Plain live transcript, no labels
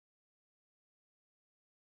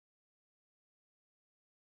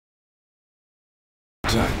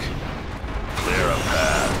attack. Clear a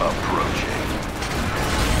path. Approaching.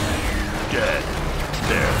 Dead.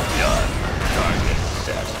 They're done. Target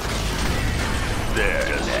set. They're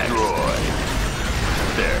destroyed.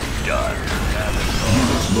 They're done.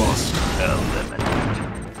 Unit lost. Eliminate.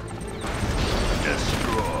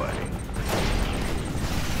 Destroy.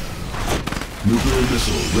 Nuclear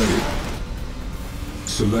missile ready.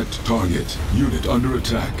 Select target. Unit under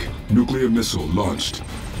attack. Nuclear missile launched.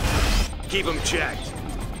 Keep them checked.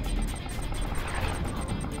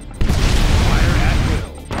 Fire at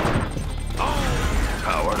will. Oh.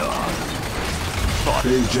 Powered on.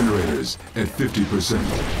 Phase generators at 50%.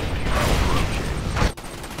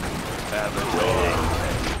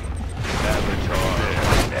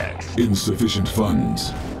 Avatar. Next. Insufficient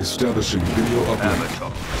funds. Establishing video uplink.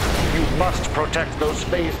 Avatar. You must protect those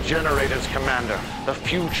phase generators, Commander. The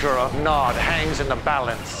future of Nod hangs in the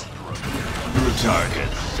balance. New attack.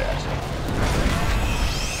 Target set.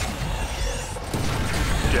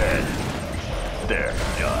 Dead. They're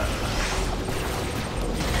done.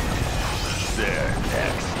 They're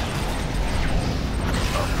next.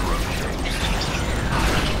 Approaching.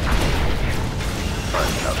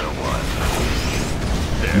 Another one.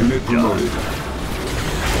 They're Unit promoted. done.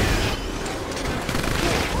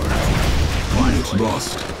 Unit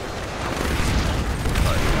lost.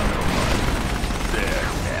 Another one. They're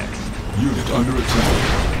next. Unit under attack.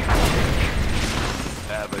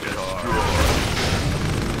 Avatar.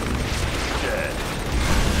 Dead.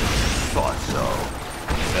 Thought so.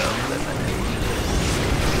 Eliminate.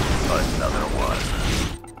 Another one.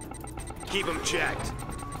 Keep them checked.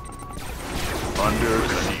 Under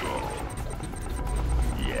control.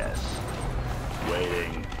 Yes.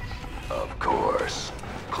 Waiting. Of course.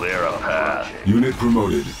 Clear a path. Unit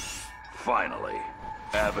promoted. Finally.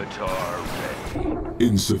 Avatar ready.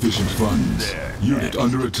 Insufficient funds. There, Unit next.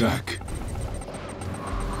 under attack.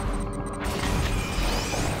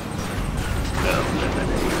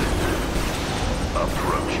 Eliminate.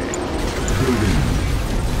 Approaching. Building.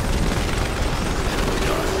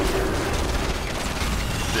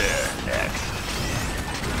 There, next.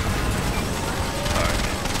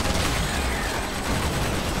 Target.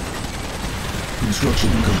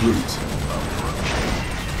 Construction complete.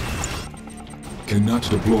 Cannot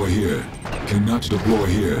deploy here. Cannot deploy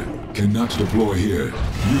here. Cannot deploy here.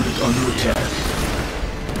 Unit under attack.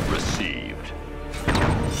 Received.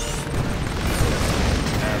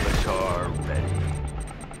 Avatar ready.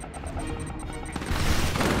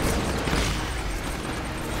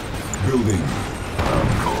 Building. Of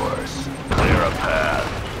course. Clear a path.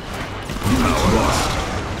 Unit lost.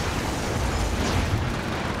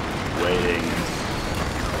 Waiting.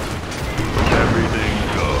 Everything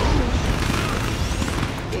goes.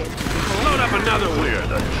 Load up another one. Clear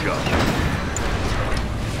the jump.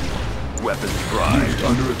 Weapons primed. Unit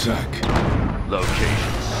under attack.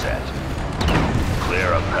 Location set. Clear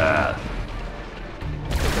a path.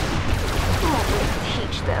 Let me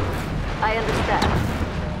teach them. I understand.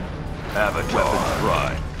 Avatar. Weapons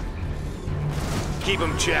primed. Keep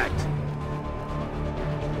them checked.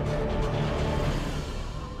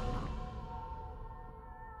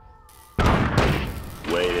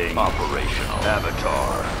 Waiting. Operational.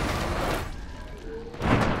 Avatar.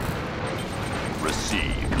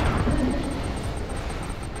 Received.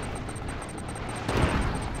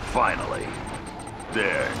 Finally.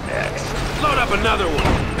 They're next. Load up another one.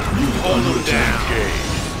 Unit Hold under them attack. down. Engaged.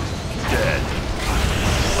 Dead.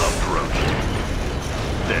 Approaching.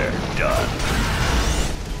 They're done.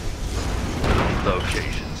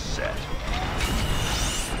 Location set.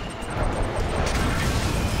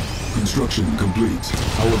 Construction complete.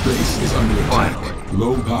 Our base is under attack. Finally.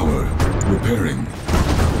 Low power. Repairing.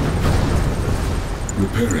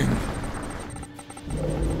 Repairing.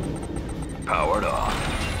 Powered on.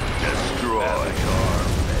 Destroy. Avatar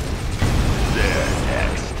ready. They're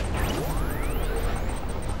next.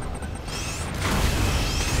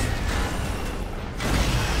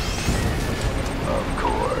 Of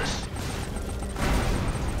course.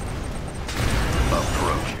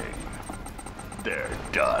 Approaching. They're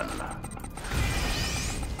done.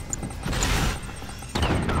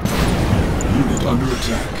 Unit under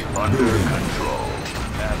attack. Under Building. control.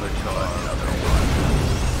 Avatar. Another one.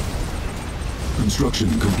 Construction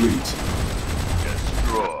complete.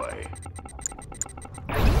 Destroy.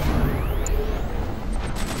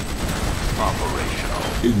 Operational.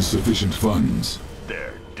 Insufficient funds.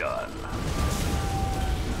 They're done.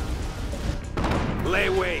 Lay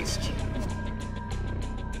waste.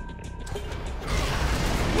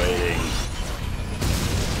 Waiting.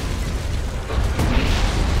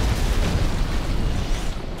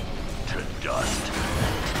 To dust.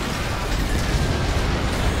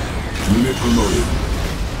 promoted.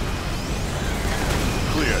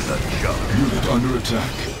 Clear the junk. Unit under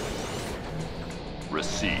attack.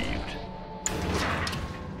 Received.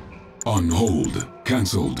 On hold.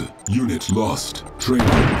 Cancelled. Unit lost. Training.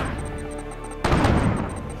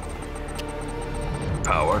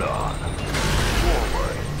 Powered on.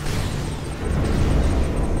 Forward.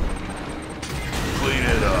 Clean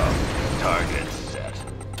it up. Target set.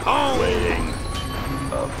 Oh! Waiting.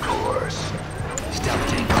 Of course. Stealth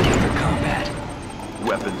tank clear for combat.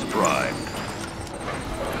 Weapons primed.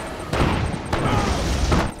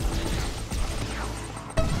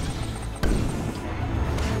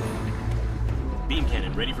 Beam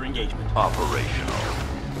cannon ready for engagement. Operational.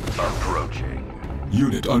 Approaching.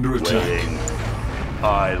 Unit under attack. Waiting.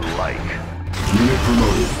 I like. Unit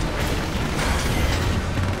promoted.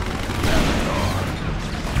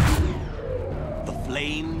 The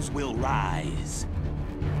flames will rise.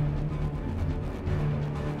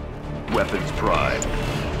 Weapons primed.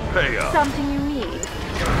 Pay up. Something you need.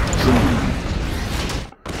 Training.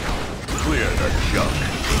 Clear the junk.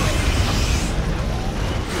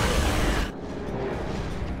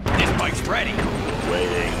 This bike's ready.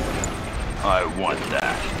 Waiting. I want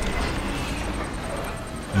that.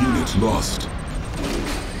 Unit lost.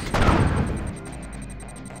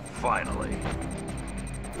 Finally.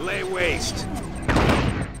 Lay waste.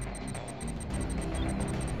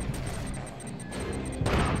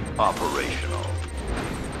 Operational.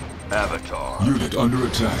 Avatar. Unit under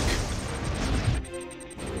attack.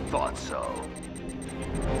 Thought so.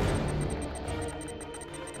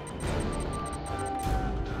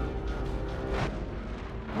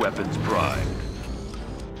 Weapons primed.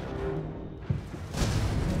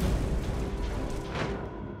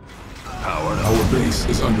 Powered up. Our base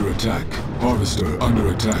is under attack. Harvester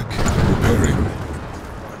under attack. Repairing.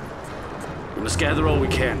 We must gather all we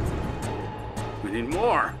can. We need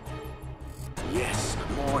more. Yes,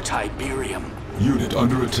 more Tiberium. Unit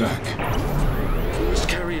under attack. We must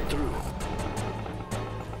carry it through.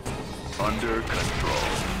 Under control.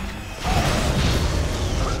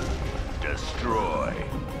 Destroy.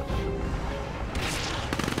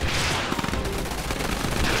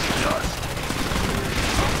 To dust.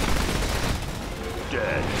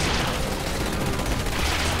 Dead.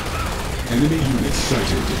 Enemy units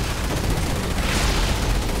sighted.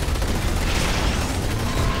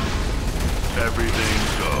 Everything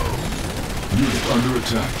go. Unit under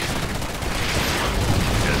attack.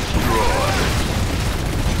 Destroy.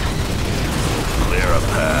 Clear a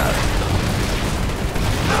path.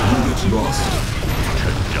 Unit lost. To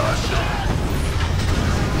dust.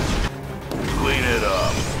 Clean it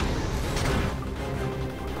up.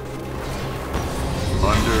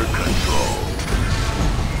 Under control.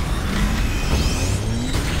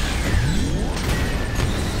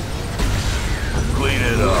 Clean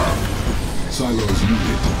it up. Silos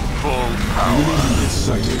needed. Full Enemy power. units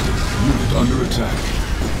sighted. Unit under attack.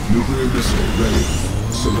 Nuclear missile ready.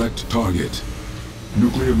 Select target.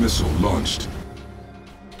 Nuclear missile launched.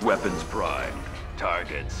 Weapons primed.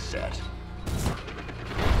 Target set.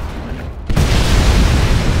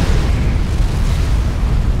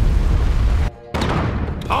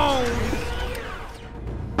 Home!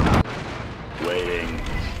 Waiting.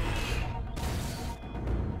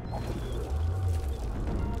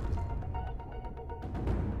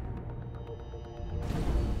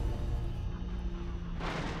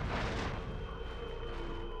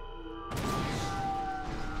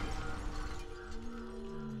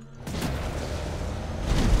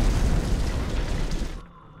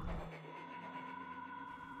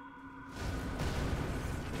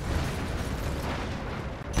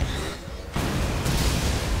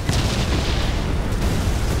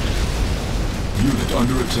 Unit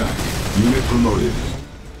under attack. Unit promoted.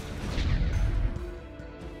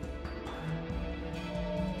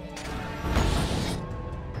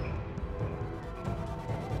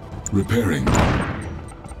 Repairing.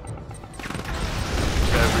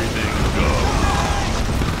 Everything go.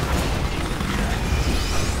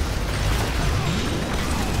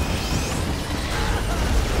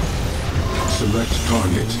 Select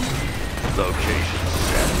target. Location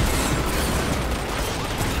set.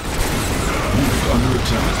 Unit under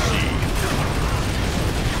attack.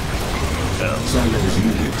 Silos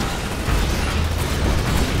needed.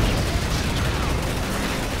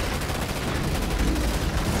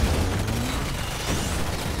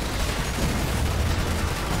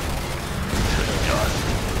 Dust.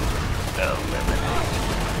 Eliminate.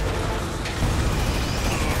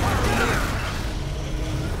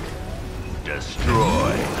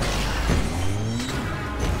 Destroy.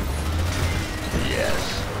 Yes.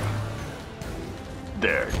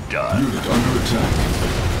 They're done. Unit under attack.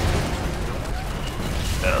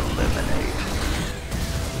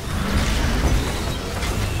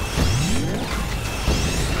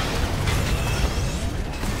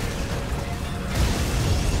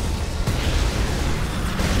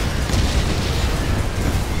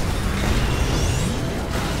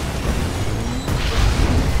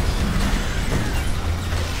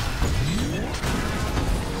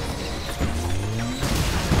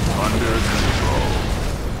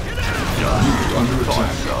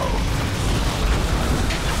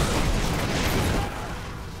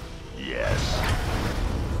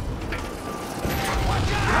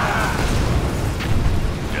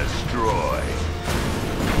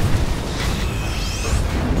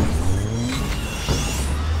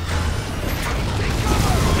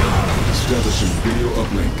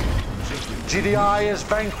 Link. GDI is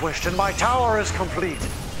vanquished and my tower is complete.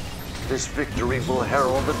 This victory will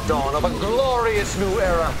herald the dawn of a glorious new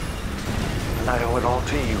era. And I owe it all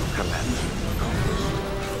to you, Commander.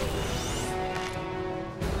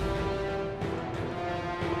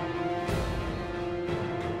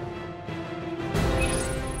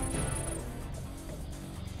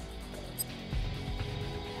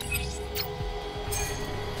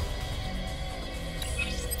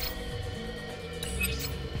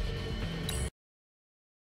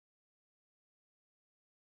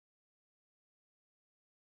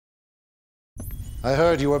 I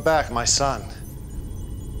heard you were back, my son.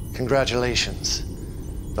 Congratulations.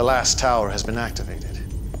 The last tower has been activated.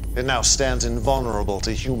 It now stands invulnerable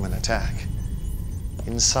to human attack.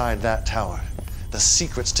 Inside that tower, the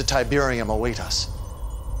secrets to Tiberium await us.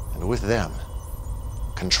 And with them,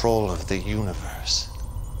 control of the universe.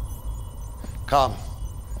 Come,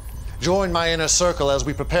 join my inner circle as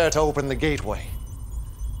we prepare to open the gateway.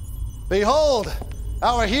 Behold,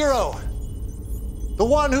 our hero! The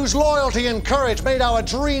one whose loyalty and courage made our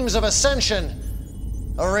dreams of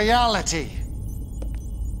ascension a reality.